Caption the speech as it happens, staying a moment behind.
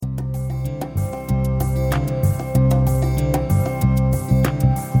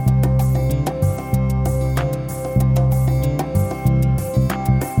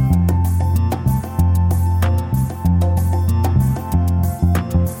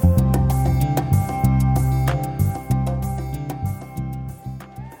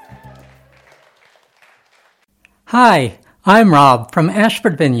Hi, I'm Rob from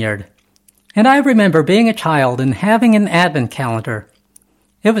Ashford Vineyard, and I remember being a child and having an Advent calendar.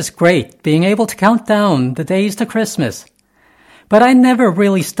 It was great being able to count down the days to Christmas, but I never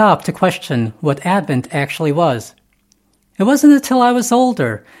really stopped to question what Advent actually was. It wasn't until I was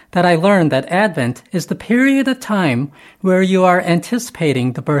older that I learned that Advent is the period of time where you are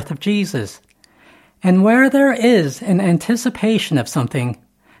anticipating the birth of Jesus. And where there is an anticipation of something,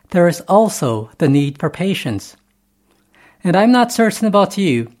 there is also the need for patience. And I'm not certain about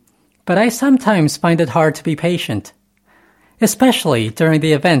you, but I sometimes find it hard to be patient, especially during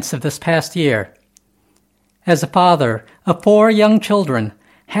the events of this past year. As a father of 4 young children,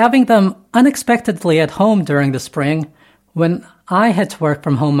 having them unexpectedly at home during the spring, when I had to work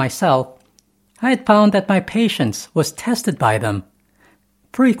from home myself, I had found that my patience was tested by them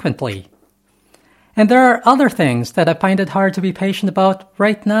frequently. And there are other things that I find it hard to be patient about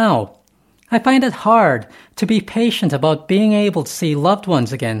right now. I find it hard to be patient about being able to see loved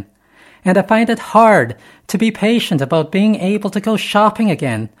ones again. And I find it hard to be patient about being able to go shopping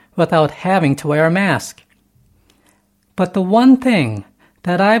again without having to wear a mask. But the one thing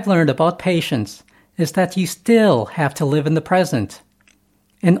that I've learned about patience is that you still have to live in the present.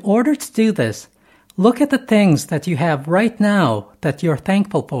 In order to do this, look at the things that you have right now that you're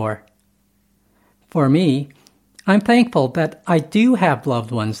thankful for. For me, I'm thankful that I do have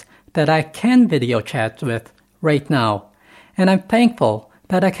loved ones that I can video chat with right now, and I'm thankful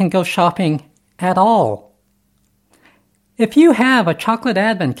that I can go shopping at all. If you have a chocolate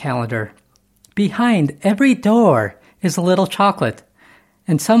advent calendar, behind every door is a little chocolate,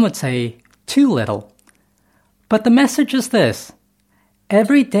 and some would say too little. But the message is this: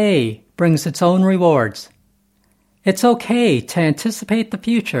 every day brings its own rewards. It's okay to anticipate the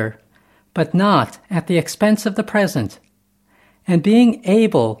future, but not at the expense of the present. And being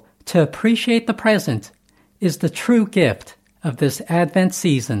able to appreciate the present is the true gift of this Advent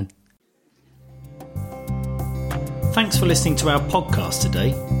season. Thanks for listening to our podcast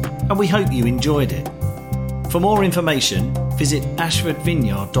today, and we hope you enjoyed it. For more information, visit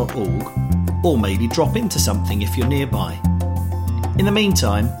ashfordvineyard.org, or maybe drop into something if you're nearby. In the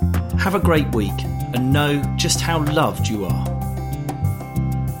meantime, have a great week and know just how loved you are.